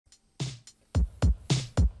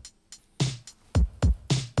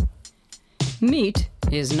Meat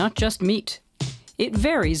is not just meat. It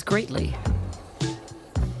varies greatly.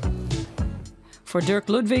 For Dirk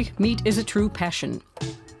Ludwig, meat is a true passion.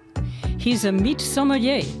 He's a meat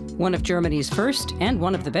sommelier, one of Germany's first and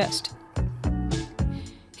one of the best.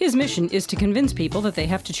 His mission is to convince people that they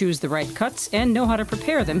have to choose the right cuts and know how to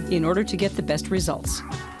prepare them in order to get the best results.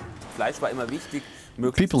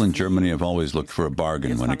 People in Germany have always looked for a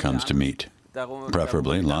bargain when it comes to meat.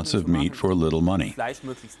 Preferably lots of meat for little money. But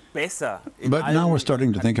now we're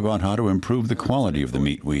starting to think about how to improve the quality of the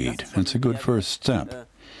meat we eat. It's a good first step.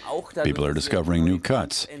 People are discovering new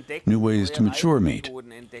cuts, new ways to mature meat.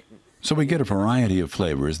 So we get a variety of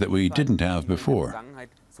flavors that we didn't have before.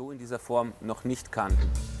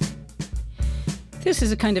 This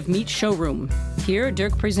is a kind of meat showroom. Here,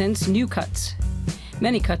 Dirk presents new cuts.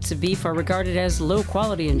 Many cuts of beef are regarded as low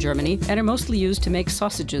quality in Germany and are mostly used to make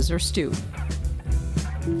sausages or stew.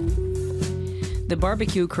 The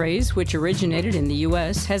barbecue craze, which originated in the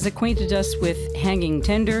US, has acquainted us with hanging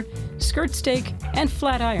tender, skirt steak, and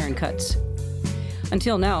flat iron cuts.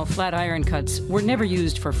 Until now, flat iron cuts were never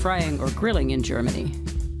used for frying or grilling in Germany.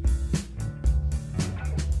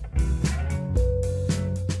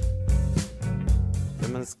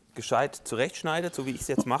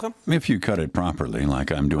 If you cut it properly,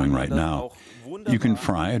 like I'm doing right now, you can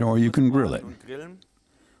fry it or you can grill it.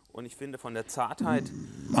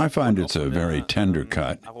 I find it's a very tender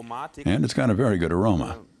cut, and it's got a very good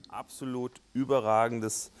aroma.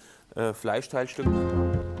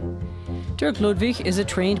 Dirk Ludwig is a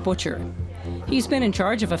trained butcher. He's been in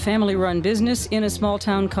charge of a family-run business in a small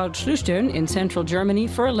town called Schlüchtern in central Germany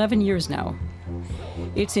for 11 years now.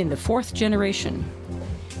 It's in the 4th generation.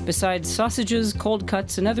 Besides sausages, cold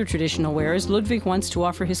cuts, and other traditional wares, Ludwig wants to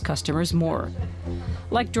offer his customers more.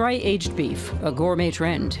 Like dry-aged beef, a gourmet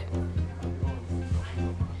trend.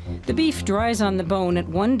 The beef dries on the bone at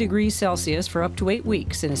 1 degree Celsius for up to 8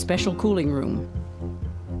 weeks in a special cooling room.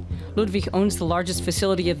 Ludwig owns the largest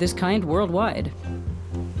facility of this kind worldwide.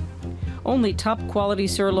 Only top-quality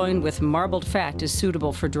sirloin with marbled fat is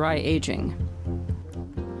suitable for dry aging.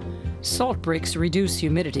 Salt bricks reduce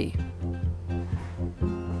humidity.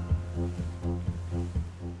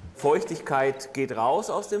 The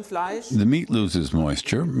meat loses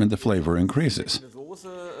moisture and the flavor increases.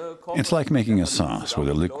 It's like making a sauce where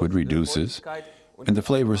the liquid reduces and the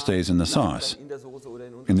flavor stays in the sauce,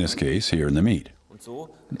 in this case here in the meat.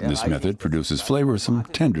 This method produces flavorsome,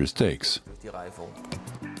 tender steaks.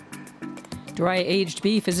 Dry-aged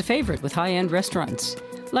beef is a favorite with high-end restaurants,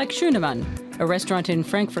 like Schönemann, a restaurant in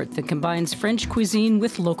Frankfurt that combines French cuisine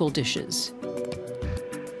with local dishes.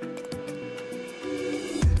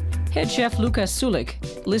 Head chef Lukas Sulik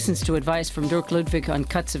listens to advice from Dirk Ludwig on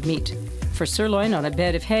cuts of meat. For sirloin on a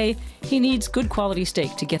bed of hay, he needs good quality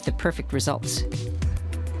steak to get the perfect results.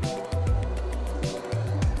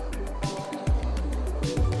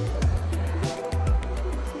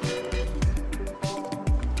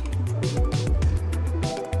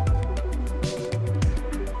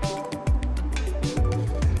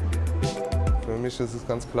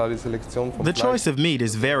 The choice of meat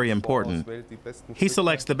is very important. He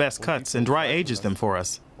selects the best cuts and dry ages them for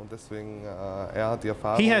us.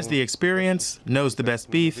 He has the experience, knows the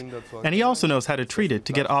best beef, and he also knows how to treat it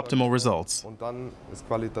to get optimal results.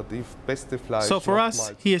 So for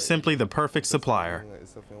us, he is simply the perfect supplier.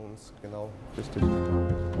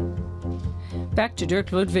 Back to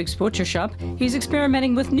Dirk Ludwig's butcher shop, he's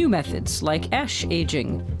experimenting with new methods like ash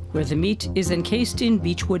aging, where the meat is encased in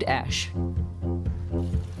beechwood ash.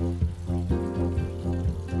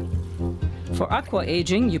 For aqua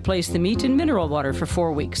aging, you place the meat in mineral water for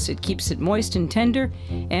 4 weeks. It keeps it moist and tender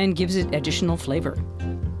and gives it additional flavor.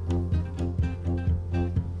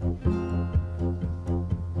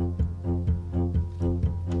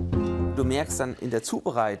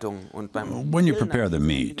 When you prepare the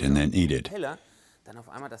meat and then eat it,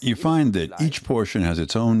 you find that each portion has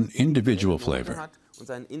its own individual flavor.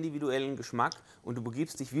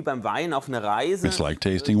 It's like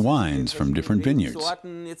tasting wines from different vineyards.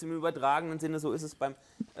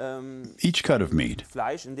 Each cut of meat,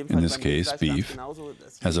 in this case beef,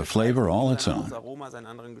 has a flavor all its own,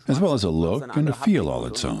 as well as a look and a feel all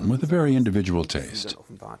its own, with a very individual taste.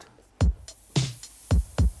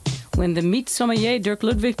 When the meat sommelier Dirk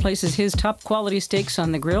Ludwig places his top quality steaks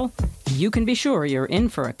on the grill, you can be sure you're in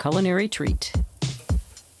for a culinary treat.